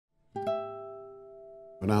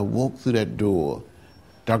When I walked through that door,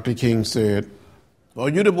 Dr. King said, "Are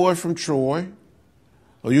you the boy from Troy?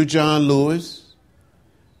 Are you John Lewis?"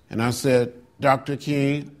 And I said, "Dr.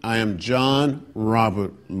 King, I am John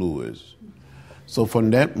Robert Lewis." So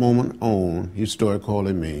from that moment on, he started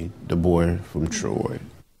calling me the boy from Troy.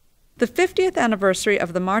 The 50th anniversary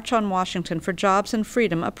of the March on Washington for Jobs and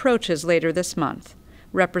Freedom approaches later this month.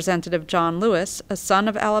 Representative John Lewis, a son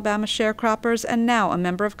of Alabama sharecroppers and now a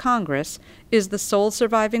member of Congress, is the sole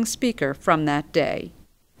surviving speaker from that day.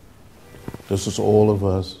 This is all of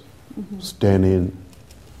us standing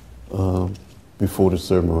before the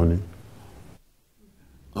ceremony.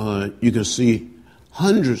 You can see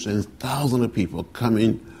hundreds and thousands of people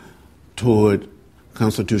coming toward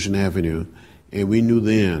Constitution Avenue, and we knew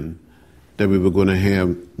then that we were going to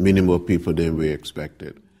have many more people than we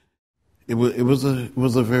expected. It was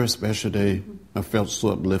a very special day. I felt so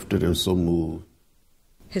uplifted and so moved.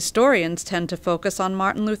 Historians tend to focus on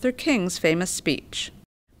Martin Luther King's famous speech.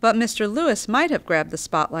 But Mr. Lewis might have grabbed the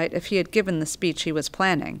spotlight if he had given the speech he was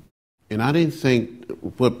planning. And I didn't think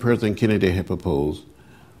what President Kennedy had proposed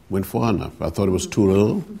went far enough. I thought it was too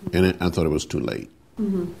little, and I thought it was too late.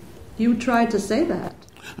 Mm-hmm. You tried to say that.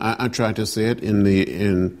 I tried to say it,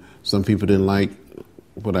 and some people didn't like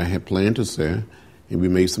what I had planned to say, and we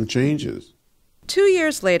made some changes. 2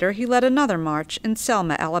 years later, he led another march in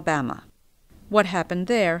Selma, Alabama. What happened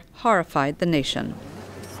there horrified the nation.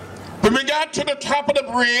 When we got to the top of the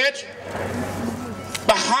bridge,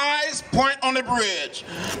 the highest point on the bridge,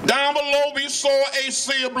 down below we saw a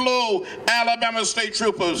sea of blue, Alabama state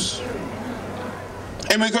troopers.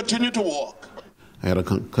 And we continued to walk. I had a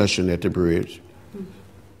concussion at the bridge.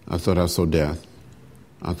 I thought I saw death.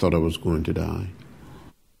 I thought I was going to die.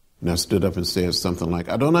 And I stood up and said something like,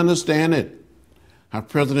 "I don't understand it. How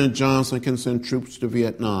President Johnson can send troops to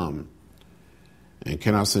Vietnam. And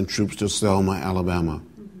can I send troops to Selma, Alabama,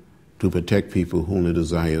 to protect people who only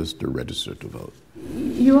desires to register to vote?"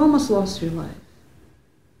 You almost lost your life.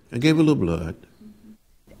 I gave a little blood.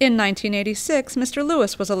 In 1986, Mr.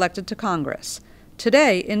 Lewis was elected to Congress.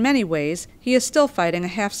 Today, in many ways, he is still fighting a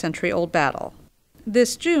half-century-old battle.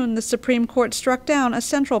 This June, the Supreme Court struck down a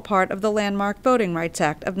central part of the landmark Voting Rights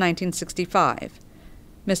Act of 1965.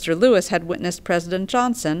 Mr. Lewis had witnessed President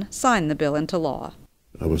Johnson sign the bill into law.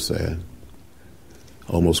 I was sad.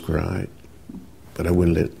 Almost cried. But I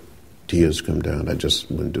wouldn't let tears come down. I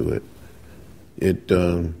just wouldn't do it.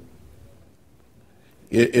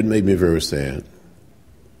 It made me very sad.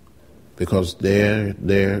 Because there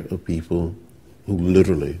are people who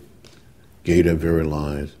literally gave their very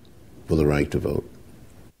lives for the right to vote.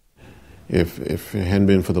 If it hadn't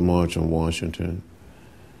been for the March on Washington,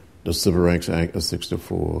 the Civil Rights Act of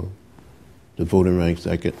 '64, the Voting Rights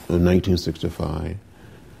Act of 1965,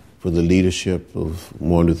 for the leadership of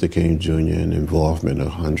Martin Luther King Jr. and involvement of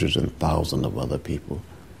hundreds and thousands of other people,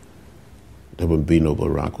 there would be no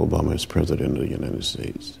Barack Obama as President of the United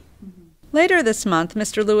States. Later this month,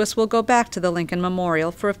 Mr. Lewis will go back to the Lincoln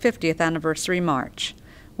Memorial for a 50th anniversary march.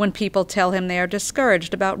 When people tell him they are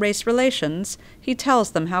discouraged about race relations, he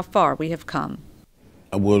tells them how far we have come.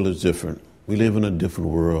 Our world is different. We live in a different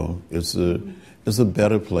world. It's a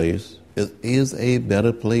better place. It is a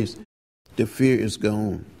better place. The fear is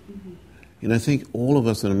gone. And I think all of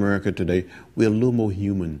us in America today, we're a little more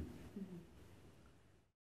human.